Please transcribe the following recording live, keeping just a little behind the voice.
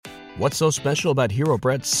What's so special about Hero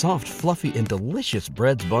Bread's soft, fluffy, and delicious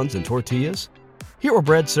breads, buns, and tortillas? Hero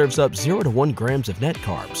Bread serves up 0 to 1 grams of net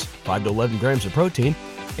carbs, 5 to 11 grams of protein,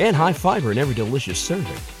 and high fiber in every delicious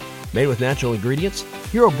serving. Made with natural ingredients,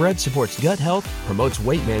 Hero Bread supports gut health, promotes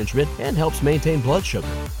weight management, and helps maintain blood sugar.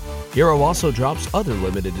 Hero also drops other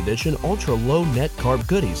limited edition ultra-low net carb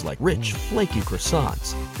goodies like rich, flaky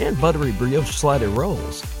croissants and buttery brioche slider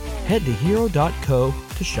rolls. Head to hero.co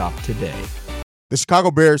to shop today. The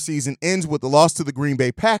Chicago Bears season ends with the loss to the Green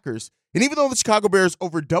Bay Packers. And even though the Chicago Bears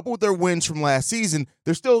over doubled their wins from last season,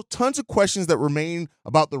 there's still tons of questions that remain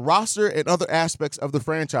about the roster and other aspects of the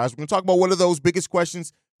franchise. We're going to talk about what are those biggest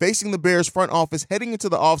questions facing the Bears front office heading into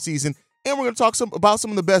the offseason. And we're going to talk about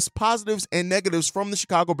some of the best positives and negatives from the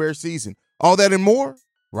Chicago Bears season. All that and more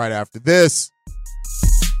right after this.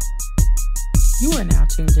 You are now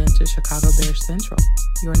tuned in to Chicago Bears Central,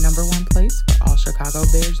 your number one place for all Chicago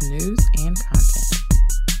Bears news and content.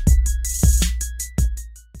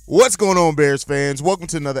 What's going on, Bears fans? Welcome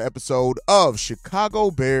to another episode of Chicago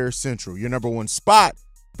Bears Central, your number one spot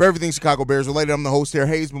for everything Chicago Bears related. I'm the host here,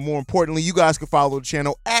 Hayes, but more importantly, you guys can follow the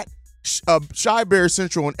channel at Chi Bears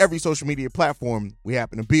Central on every social media platform we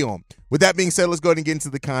happen to be on. With that being said, let's go ahead and get into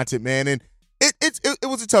the content, man. And it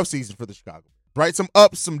was a tough season for the Chicago Bears, right? Some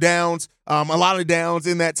ups, some downs, a lot of downs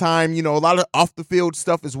in that time, a lot of off the field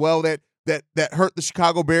stuff as well that hurt the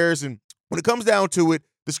Chicago Bears. And when it comes down to it,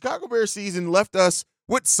 the Chicago Bears season left us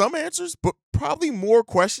with some answers, but probably more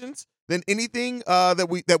questions than anything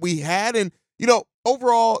that we had. And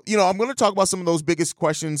overall, I'm going to talk about some of those biggest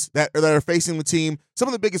questions that are facing the team, some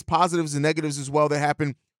of the biggest positives and negatives as well that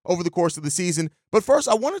happened over the course of the season. But first,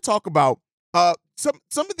 I want to talk about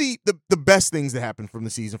some of the best things that happened from the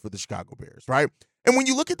season for the Chicago Bears, right? And when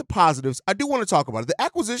you look at the positives, I do want to talk about it. The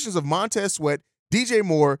acquisitions of Montez Sweat, DJ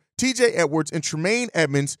Moore, TJ Edwards, and Tremaine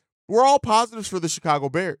Edmonds were all positives for the Chicago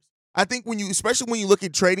Bears. I think especially when you look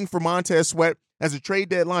at trading for Montez Sweat as a trade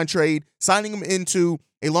deadline trade, signing him into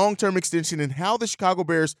a long-term extension, and how the Chicago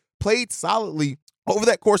Bears played solidly over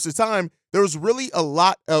that course of time, there was really a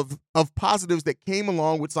lot of positives that came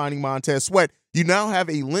along with signing Montez Sweat. You now have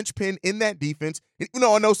a linchpin in that defense.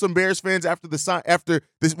 I know some Bears fans after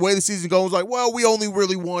the way the season goes, like, well, we only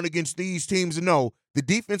really won against these teams. And no, the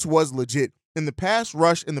defense was legit. And the pass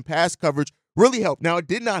rush and the pass coverage really helped. Now, it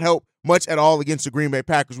did not help much at all against the Green Bay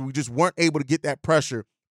Packers. We just weren't able to get that pressure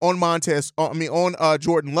on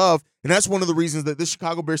Jordan Love. And that's one of the reasons that this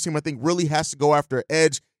Chicago Bears team, I think, really has to go after an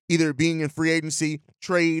edge, either being in free agency,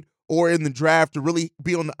 trade, or in the draft to really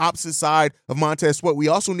be on the opposite side of Montez Sweat. We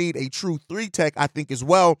also need a true 3-tech, I think, as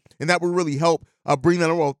well, and that would really help bring that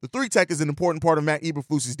on. Well, the 3-tech is an important part of Matt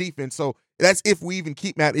Eberflus's defense, so that's if we even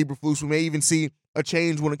keep Matt Eberflus. We may even see a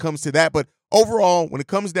change when it comes to that, but overall, when it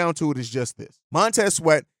comes down to it, it's just this. Montez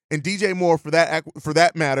Sweat and DJ Moore, for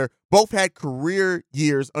that matter, both had career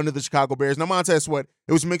years under the Chicago Bears. Now, Montez Sweat,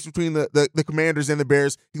 it was mixed between the Commanders and the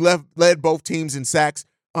Bears. He led both teams in sacks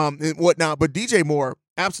and whatnot, but DJ Moore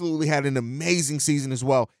absolutely had an amazing season as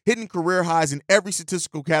well, hitting career highs in every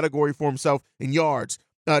statistical category for himself in yards,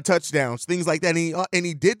 touchdowns, things like that. And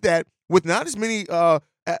he did that with not as many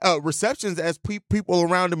receptions as people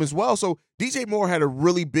around him as well. So DJ Moore had a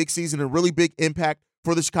really big season, a really big impact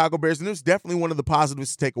for the Chicago Bears, and it was definitely one of the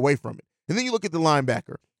positives to take away from it. And then you look at the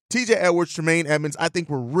linebacker. TJ Edwards, Tremaine Edmonds, I think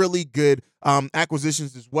were really good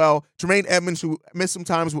acquisitions as well. Tremaine Edmonds, who missed some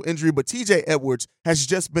times with injury, but TJ Edwards has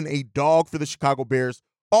just been a dog for the Chicago Bears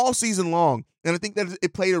all season long. And I think that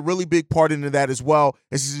it played a really big part into that as well.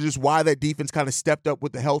 This is just why that defense kind of stepped up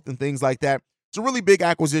with the health and things like that. So really big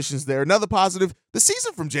acquisitions there. Another positive, the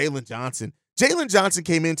season from Jalen Johnson. Jalen Johnson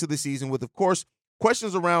came into the season with, of course,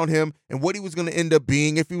 questions around him and what he was going to end up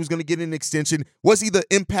being, if he was going to get an extension. Was he the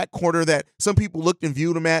impact corner that some people looked and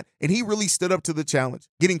viewed him at? And he really stood up to the challenge,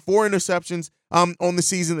 getting 4 interceptions on the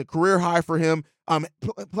season, a career high for him,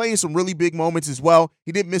 playing some really big moments as well.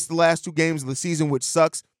 He did miss the last 2 games of the season, which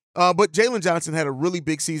sucks. But Jalen Johnson had a really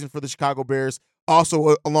big season for the Chicago Bears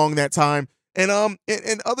also along that time. And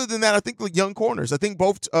other than that, I think the young corners, I think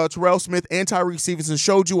both Terrell Smith and Tyree Stevenson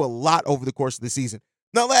showed you a lot over the course of the season.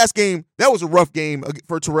 Now, last game, that was a rough game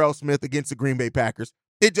for Terrell Smith against the Green Bay Packers.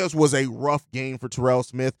 It just was a rough game for Terrell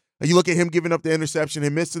Smith. You look at him giving up the interception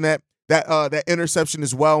and missing that interception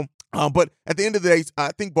as well. But at the end of the day,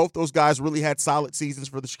 I think both those guys really had solid seasons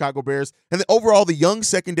for the Chicago Bears. And then overall, the young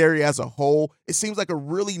secondary as a whole, it seems like a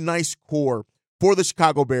really nice core for the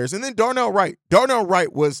Chicago Bears. And then Darnell Wright. Darnell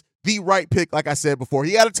Wright was the right pick, like I said before.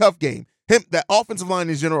 He had a tough game. That offensive line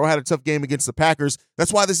in general had a tough game against the Packers.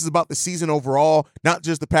 That's why this is about the season overall, not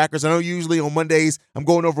just the Packers. I know usually on Mondays I'm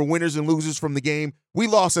going over winners and losers from the game. We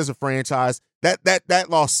lost as a franchise. That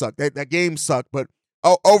loss sucked. That game sucked. But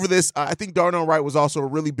over this, I think Darnell Wright was also a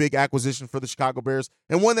really big acquisition for the Chicago Bears,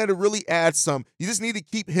 and one that it really adds some. You just need to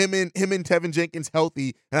keep him and Tevin Jenkins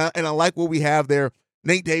healthy, and I like what we have there.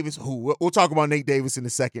 Nate Davis, we'll talk about Nate Davis in a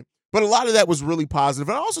second. But a lot of that was really positive.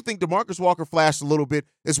 And I also think DeMarcus Walker flashed a little bit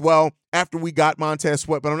as well after we got Montez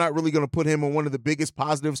Sweat, but I'm not really going to put him on one of the biggest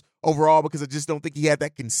positives overall because I just don't think he had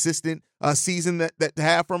that consistent season that to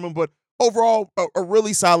have from him. But overall, a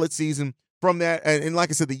really solid season from that. And like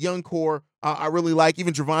I said, the young core, I really like.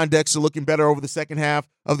 Even Javon Dexter looking better over the second half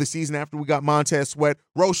of the season after we got Montez Sweat.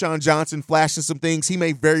 Roschon Johnson flashing some things. He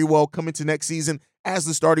may very well come into next season as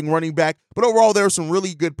the starting running back. But overall, there are some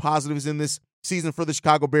really good positives in this season for the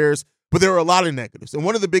Chicago Bears, but there were a lot of negatives. And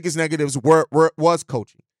one of the biggest negatives was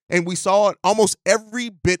coaching. And we saw it, almost every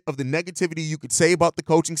bit of the negativity you could say about the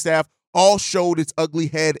coaching staff all showed its ugly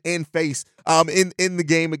head and face in the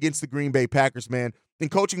game against the Green Bay Packers, man.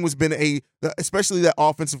 And coaching has been especially that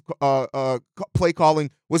offensive play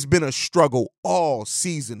calling has been a struggle all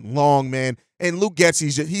season long, man. And Luke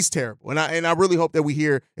Getsy, he's terrible. And I really hope that we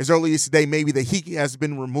hear as early as today maybe that he has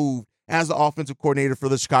been removed as the offensive coordinator for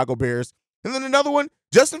the Chicago Bears. And then another one,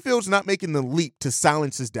 Justin Fields not making the leap to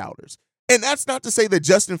silence his doubters. And that's not to say that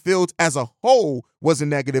Justin Fields as a whole was a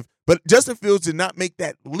negative, but Justin Fields did not make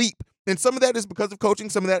that leap. And some of that is because of coaching,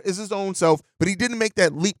 some of that is his own self, but he didn't make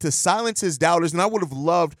that leap to silence his doubters. And I would have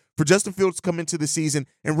loved for Justin Fields to come into the season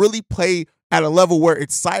and really play at a level where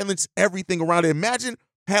it silenced everything around it. Imagine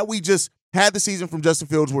had we just had the season from Justin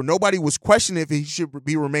Fields where nobody was questioning if he should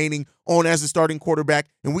be remaining on as a starting quarterback,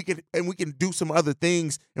 and we can do some other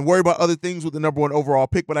things and worry about other things with the number one overall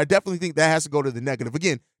pick. But I definitely think that has to go to the negative.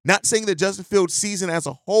 Again, not saying that Justin Fields' season as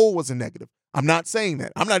a whole was a negative. I'm not saying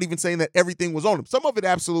that. I'm not even saying that everything was on him. Some of it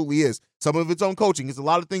absolutely is. Some of it's on coaching. It's a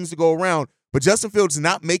lot of things to go around. But Justin Fields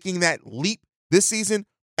not making that leap this season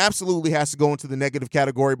absolutely has to go into the negative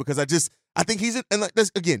category because I think he's, and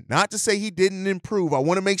again, not to say he didn't improve. I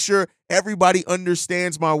want to make sure everybody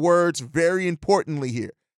understands my words very importantly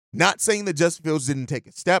here. Not saying that Justin Fields didn't take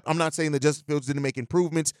a step. I'm not saying that Justin Fields didn't make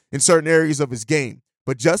improvements in certain areas of his game.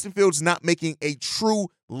 But Justin Fields not making a true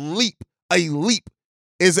leap,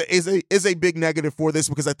 is a big negative for this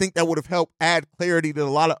because I think that would have helped add clarity to a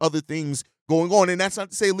lot of other things going on. And that's not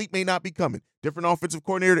to say leap may not be coming. Different offensive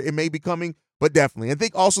coordinator, it may be coming, but definitely. I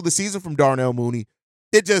think also the season from Darnell Mooney,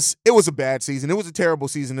 it was a bad season. It was a terrible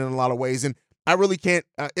season in a lot of ways. And I really can't,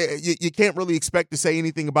 you can't really expect to say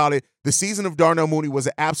anything about it. The season of Darnell Mooney was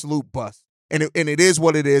an absolute bust. And it is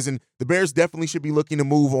what it is. And the Bears definitely should be looking to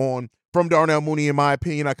move on from Darnell Mooney, in my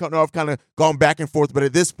opinion. I know I've kind of gone back and forth, but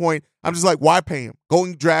at this point, I'm just like, why pay him? Go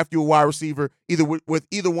and draft you a wide receiver, either with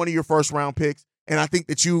either one of your first-round picks, and I think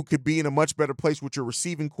that you could be in a much better place with your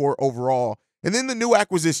receiving core overall. And then the new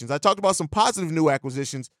acquisitions. I talked about some positive new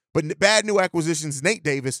acquisitions, but bad new acquisitions. Nate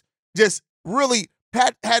Davis just really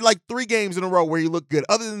had like 3 games in a row where he looked good.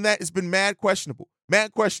 Other than that, it's been mad questionable.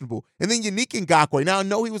 And then Yannick Ngakoue. Now, I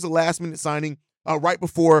know he was a last-minute signing right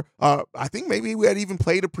before. I think maybe we had even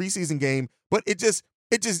played a preseason game, but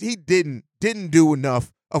he didn't do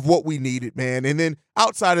enough of what we needed, man. And then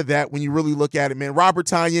outside of that, when you really look at it, man, Robert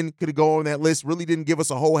Tonyan could have gone on that list. Really didn't give us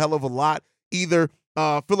a whole hell of a lot either.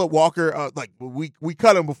 Phillip Walker, we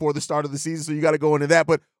cut him before the start of the season, so you got to go into that.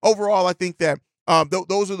 But overall, I think that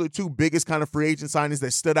those are the 2 biggest kind of free agent signings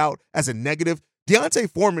that stood out as a negative. Deontay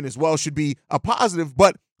Foreman as well should be a positive,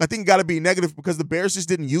 but I think got to be negative because the Bears just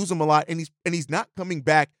didn't use him a lot, and he's not coming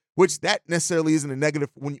back, which that necessarily isn't a negative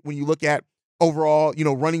when you look at overall.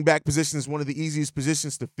 Running back position is one of the easiest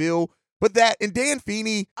positions to fill. But that, and Dan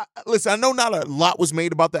Feeney, listen, I know not a lot was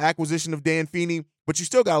made about the acquisition of Dan Feeney, but you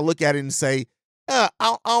still got to look at it and say,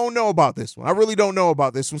 I don't know about this one. I really don't know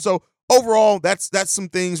about this one. So overall, that's some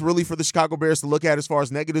things really for the Chicago Bears to look at as far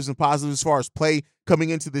as negatives and positives as far as play coming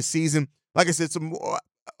into this season. Like I said, some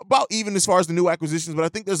about even as far as the new acquisitions, but I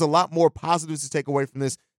think there's a lot more positives to take away from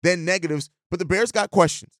this than negatives. But the Bears got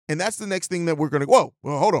questions, and that's the next thing that we're going to go.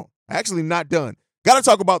 Well, hold on. Actually, not done. Got to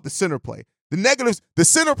talk about the center play. The negatives, the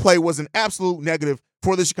center play was an absolute negative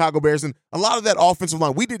for the Chicago Bears, and a lot of that offensive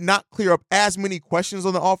line. We did not clear up as many questions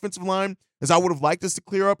on the offensive line as I would have liked us to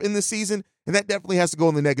clear up in this season, and that definitely has to go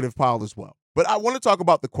in the negative pile as well. But I want to talk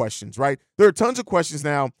about the questions, right? There are tons of questions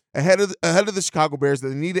now ahead of the Chicago Bears that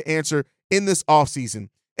they need to answer in this offseason.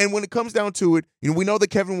 And when it comes down to it, we know that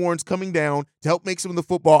Kevin Warren's coming down to help make some of the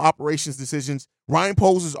football operations decisions. Ryan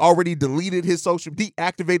Poles has already deactivated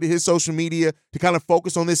his social media to kind of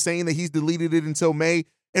focus on this, saying that he's deleted it until May.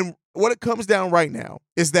 And what it comes down right now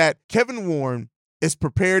is that Kevin Warren as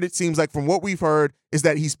prepared, it seems like, from what we've heard, is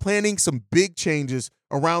that he's planning some big changes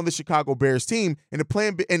around the Chicago Bears team. And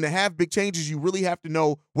to have big changes, you really have to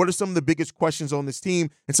know what are some of the biggest questions on this team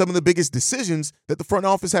and some of the biggest decisions that the front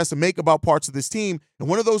office has to make about parts of this team. And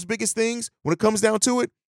one of those biggest things, when it comes down to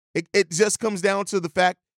it, it just comes down to the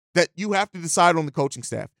fact that you have to decide on the coaching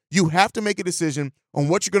staff. You have to make a decision on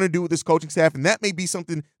what you're going to do with this coaching staff, and that may be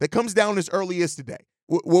something that comes down as early as today.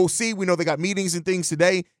 We'll see. We know they got meetings and things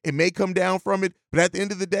today. It may come down from it, but at the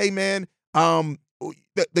end of the day, man,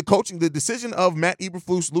 the decision of Matt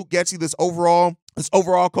Eberflus, Luke Getsy, this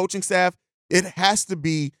overall coaching staff, it has to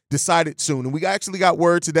be decided soon. And we actually got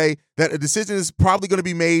word today that a decision is probably going to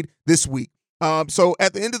be made this week. So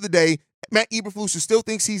at the end of the day, Matt Eberflus, who still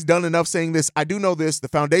thinks he's done enough, saying this, I do know this, the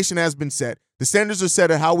foundation has been set. The standards are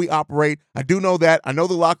set at how we operate. I do know that. I know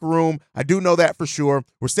the locker room. I do know that for sure.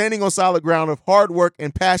 We're standing on solid ground of hard work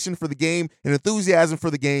and passion for the game and enthusiasm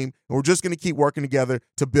for the game, and we're just going to keep working together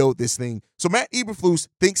to build this thing. So Matt Eberflus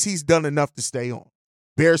thinks he's done enough to stay on.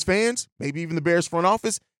 Bears fans, maybe even the Bears front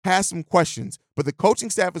office, has some questions, but the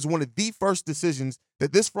coaching staff is one of the first decisions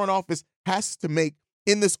that this front office has to make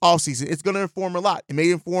in this offseason. It's going to inform a lot. It may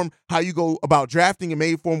inform how you go about drafting. It may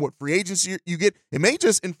inform what free agents you get. It may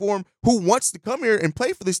just inform who wants to come here and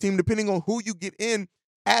play for this team, depending on who you get in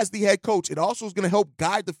as the head coach. It also is going to help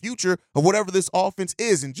guide the future of whatever this offense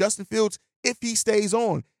is. And Justin Fields, if he stays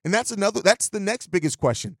on. And that's the next biggest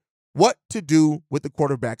question. What to do with the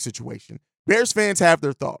quarterback situation? Bears fans have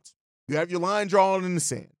their thoughts. You have your line drawn in the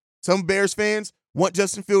sand. Some Bears fans want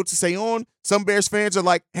Justin Fields to stay on. Some Bears fans are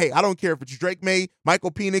like, hey, I don't care if it's Drake May,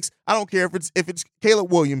 Michael Penix. I don't care if it's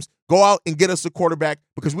Caleb Williams. Go out and get us a quarterback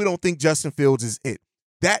because we don't think Justin Fields is it.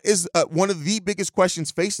 That is one of the biggest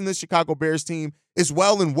questions facing the Chicago Bears team as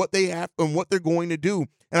well, and what they have and what they're going to do.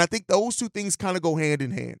 And I think those two things kind of go hand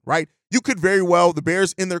in hand, right? You could very well, the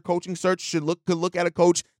Bears in their coaching search could look at a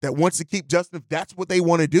coach that wants to keep Justin, if that's what they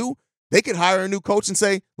want to do. They could hire a new coach and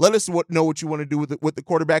say, let us know what you want to do with the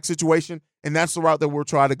quarterback situation, and that's the route that we'll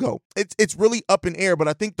try to go. It's really up in air, but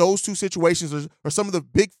I think those two situations are some of the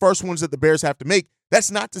big first ones that the Bears have to make.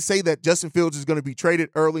 That's not to say that Justin Fields is going to be traded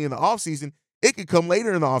early in the offseason. It could come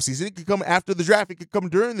later in the offseason. It could come after the draft. It could come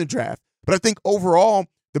during the draft. But I think overall,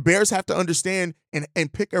 the Bears have to understand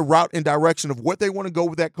and pick a route and direction of what they want to go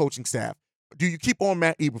with that coaching staff. Do you keep on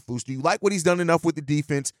Matt Eberflus? Do you like what he's done enough with the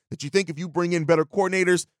defense that you think if you bring in better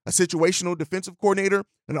coordinators, a situational defensive coordinator,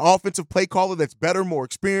 an offensive play caller that's better, more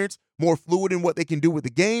experienced, more fluid in what they can do with the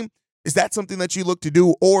game, is that something that you look to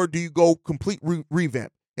do, or do you go complete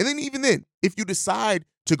revamp? And then even then, if you decide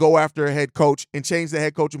to go after a head coach and change the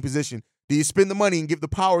head coaching position, do you spend the money and give the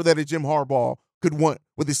power that a Jim Harbaugh could want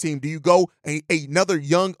with his team? Do you go another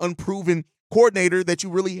young, unproven coordinator that you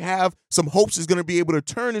really have some hopes is going to be able to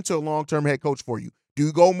turn into a long-term head coach for you? Do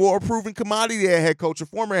you go more proven commodity head coach or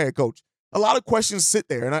former head coach? A lot of questions sit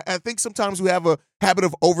there, and I think sometimes we have a habit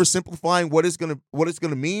of oversimplifying what it's going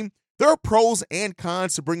to mean. There are pros and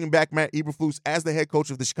cons to bringing back Matt Eberflus as the head coach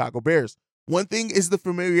of the Chicago Bears. One thing is the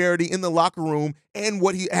familiarity in the locker room and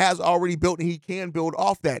what he has already built, and he can build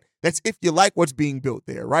off that. That's if you like what's being built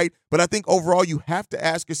there, right? But I think overall you have to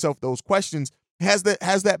ask yourself those questions. Has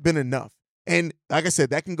that been enough? And like I said,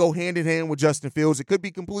 that can go hand in hand with Justin Fields. It could be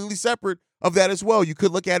completely separate of that as well. You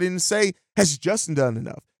could look at it and say, has Justin done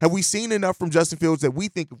enough? Have we seen enough from Justin Fields that we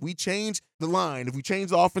think if we change the line, if we change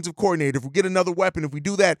the offensive coordinator, if we get another weapon, if we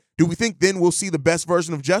do that, do we think then we'll see the best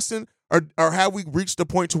version of Justin? Or have we reached a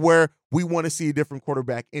point to where we want to see a different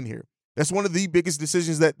quarterback in here? That's one of the biggest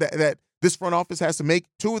decisions that this front office has to make,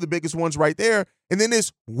 two of the biggest ones right there. And then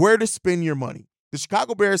is where to spend your money. The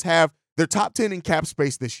Chicago Bears have their top 10 in cap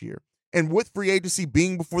space this year. And with free agency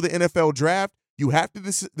being before the NFL draft, you have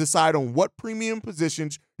to decide on what premium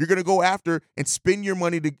positions you're going to go after and spend your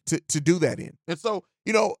money to do that in. And so,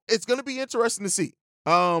 it's going to be interesting to see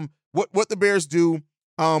what the Bears do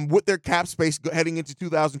with their cap space heading into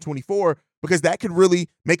 2024, because that could really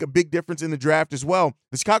make a big difference in the draft as well.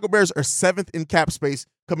 The Chicago Bears are 7th in cap space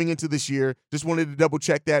coming into this year. Just wanted to double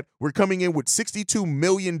check that. We're coming in with $62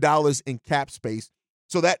 million in cap space.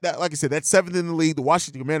 So that like I said, that's 7th in the league. The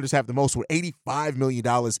Washington Commanders have the most with $85 million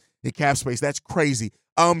in cap space. That's crazy.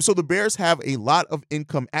 So the Bears have a lot of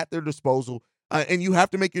income at their disposal, and you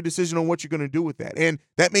have to make your decision on what you're going to do with that. And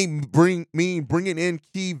that may mean bringing in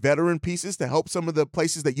key veteran pieces to help some of the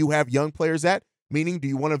places that you have young players at. Meaning, do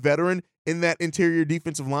you want a veteran in that interior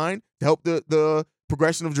defensive line to help the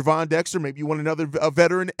progression of Javon Dexter? Maybe you want a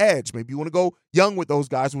veteran edge. Maybe you want to go young with those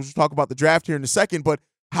guys. We'll talk about the draft here in a second, but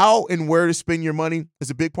how and where to spend your money is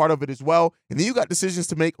a big part of it as well. And then you got decisions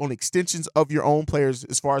to make on extensions of your own players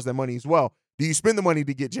as far as that money as well. Do you spend the money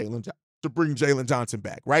to get Jalen to bring Jalen Johnson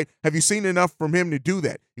back, right? Have you seen enough from him to do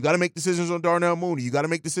that? You got to make decisions on Darnell Mooney. You got to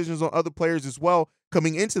make decisions on other players as well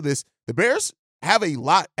coming into this. The Bears have a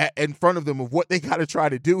lot in front of them of what they got to try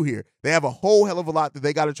to do here. They have a whole hell of a lot that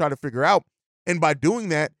they got to try to figure out. And by doing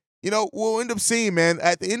that, we'll end up seeing, man,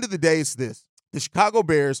 at the end of the day, it's this. The Chicago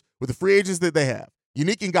Bears, with the free agents that they have,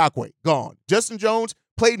 Unique Ngakoue, gone. Justin Jones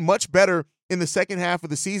played much better in the second half of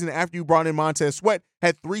the season after you brought in Montez Sweat,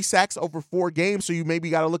 had 3 sacks over 4 games, so you maybe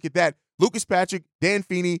got to look at that. Lucas Patrick, Dan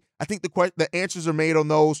Feeney, I think the answers are made on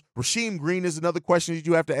those. Rasheem Green is another question that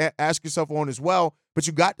you have to ask yourself on as well, but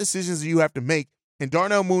you got decisions that you have to make. And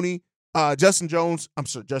Darnell Mooney, Jalen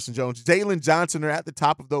Johnson are at the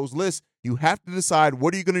top of those lists. You have to decide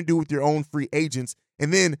what are you going to do with your own free agents,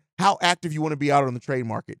 and then how active you want to be out on the trade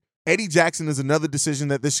market. Eddie Jackson is another decision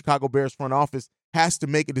that the Chicago Bears front office has to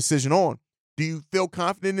make a decision on. Do you feel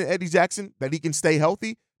confident in Eddie Jackson that he can stay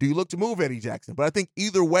healthy? Do you look to move Eddie Jackson? But I think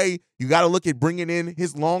either way, you got to look at bringing in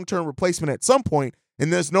his long-term replacement at some point,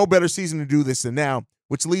 and there's no better season to do this than now,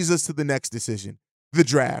 which leads us to the next decision, the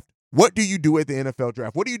draft. What do you do at the NFL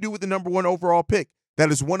draft? What do you do with the number 1 overall pick?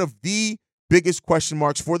 That is one of the biggest question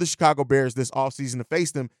marks for the Chicago Bears this offseason to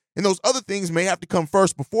face them. And those other things may have to come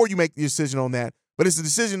first before you make the decision on that. But it's a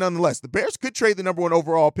decision nonetheless. The Bears could trade the number 1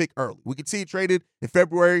 overall pick early. We could see it traded in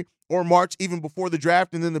February or March, even before the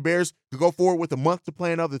draft, and then the Bears could go forward with a month to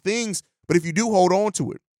plan other things. But if you do hold on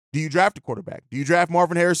to it, do you draft a quarterback? Do you draft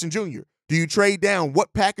Marvin Harrison Jr.? Do you trade down?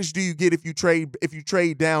 What package do you get if you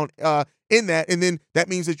trade down in that? And then that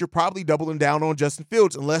means that you're probably doubling down on Justin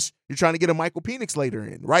Fields unless you're trying to get a Michael Penix later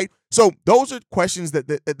in, right? So those are questions that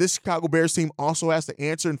this Chicago Bears team also has to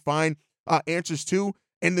answer and find answers to.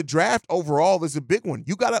 And the draft overall is a big one.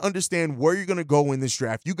 You got to understand where you're going to go in this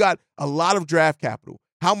draft. You got a lot of draft capital.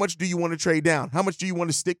 How much do you want to trade down? How much do you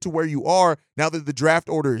want to stick to where you are now that the draft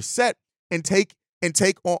order is set and take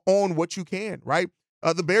on what you can, right?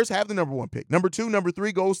 The Bears have the number 1 pick. Number 2, number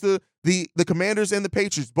 3 goes to the Commanders and the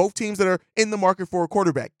Patriots, both teams that are in the market for a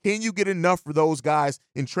quarterback. Can you get enough for those guys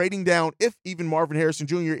in trading down if even Marvin Harrison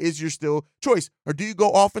Jr. is your still choice? Or do you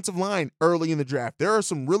go offensive line early in the draft? There are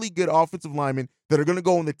some really good offensive linemen that are going to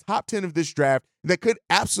go in the top 10 of this draft that could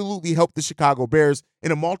absolutely help the Chicago Bears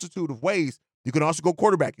in a multitude of ways. You can also go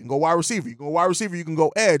quarterback. You can go wide receiver. You can go wide receiver. You can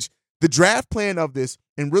go edge. The draft plan of this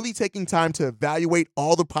and really taking time to evaluate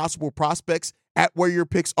all the possible prospects at where your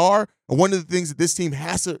picks are one of the things that this team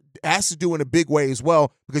has to do in a big way as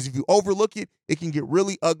well, because if you overlook it, it can get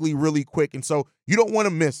really ugly really quick. And so you don't want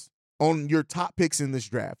to miss on your top picks in this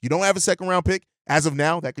draft. You don't have a second-round pick as of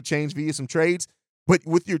now. That could change via some trades. But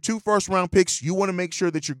with your 2 first-round picks, you want to make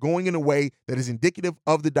sure that you're going in a way that is indicative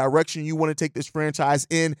of the direction you want to take this franchise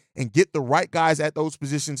in and get the right guys at those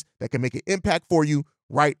positions that can make an impact for you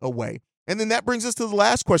right away. And then that brings us to the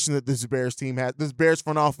last question that this Bears team has, this Bears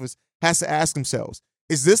front office has to ask themselves.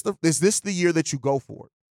 Is this the year that you go for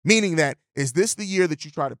it? Meaning that, is this the year that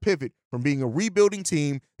you try to pivot from being a rebuilding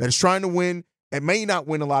team that is trying to win and may not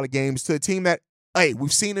win a lot of games to a team that, hey,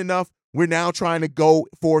 we've seen enough. We're now trying to go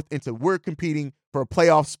forth into we're competing for a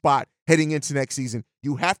playoff spot heading into next season.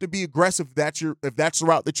 You have to be aggressive if that's the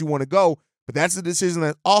route that you want to go. But that's the decision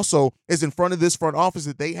that also is in front of this front office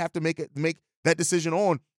that they have to make that decision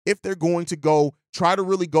on if they're going to try to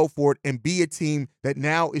really go for it and be a team that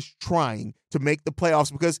now is trying to make the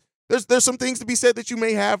playoffs, because there's some things to be said that you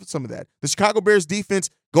may have some of that. The Chicago Bears defense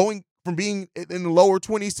going from being in the lower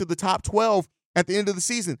 20s to the top 12 at the end of the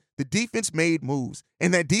season, the defense made moves.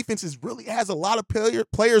 And that defense really has a lot of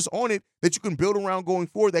players on it that you can build around going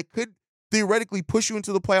forward that could theoretically push you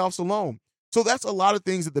into the playoffs alone. So that's a lot of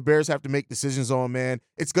things that the Bears have to make decisions on, man.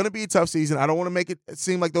 It's going to be a tough season. I don't want to make it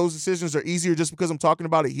seem like those decisions are easier just because I'm talking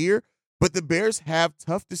about it here, but the Bears have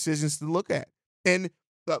tough decisions to look at. And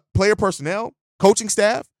player personnel, coaching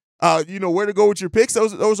staff, where to go with your picks,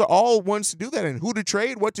 those are all ones to do that, and who to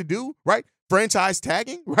trade, what to do, right? Franchise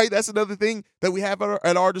tagging, right? That's another thing that we have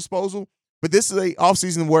at our disposal. But this is a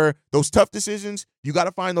offseason where those tough decisions, you got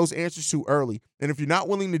to find those answers too early. And if you're not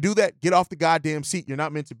willing to do that, get off the goddamn seat. You're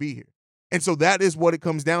not meant to be here. And so that is what it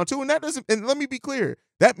comes down to. And let me be clear,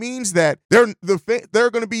 that means that there are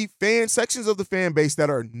going to be sections of the fan base that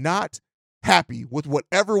are not happy with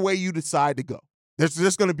whatever way you decide to go. There's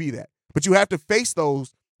just going to be that. But you have to face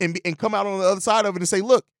those and come out on the other side of it and say,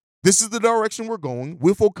 look, this is the direction we're going.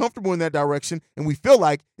 We feel comfortable in that direction, and we feel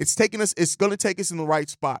like it's going to take us in the right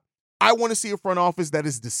spot. I want to see a front office that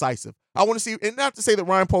is decisive. I want to see, and not to say that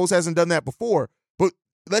Ryan Poles hasn't done that before, but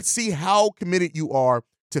let's see how committed you are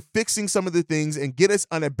to fixing some of the things and get us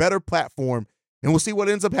on a better platform, and we'll see what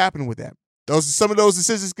ends up happening with that. Some of those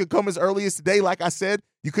decisions could come as early as today. Like I said,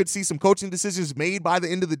 you could see some coaching decisions made by the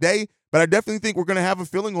end of the day, but I definitely think we're going to have a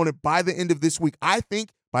feeling on it by the end of this week. I think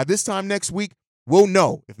by this time next week, we'll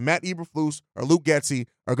know if Matt Eberflus or Luke Getsy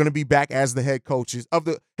are going to be back as the head coach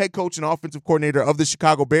and offensive coordinator of the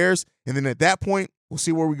Chicago Bears. And then at that point, we'll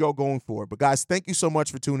see where we go going forward. But guys, thank you so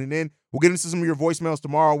much for tuning in. We'll get into some of your voicemails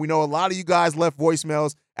tomorrow. We know a lot of you guys left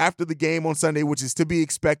voicemails after the game on Sunday, which is to be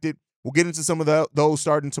expected. We'll get into some of those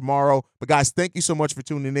starting tomorrow. But, guys, thank you so much for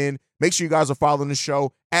tuning in. Make sure you guys are following the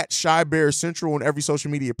show at Shy Bears Central on every social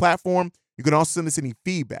media platform. You can also send us any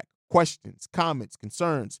feedback, questions, comments,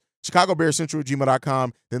 concerns,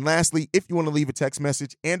 ChicagoBearsCentral@gmail.com. Then lastly, if you want to leave a text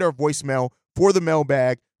message and our voicemail for the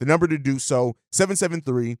mailbag, the number to do so,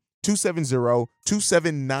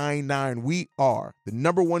 773-270-2799. We are the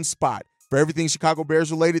number one spot for everything Chicago Bears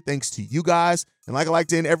related, thanks to you guys. And like I like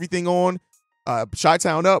to end everything on,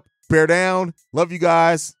 Chi-Town up, Bear down. Love you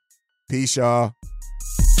guys. Peace, y'all.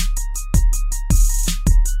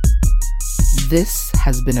 This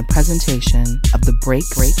has been a presentation of the Break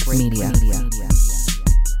Media.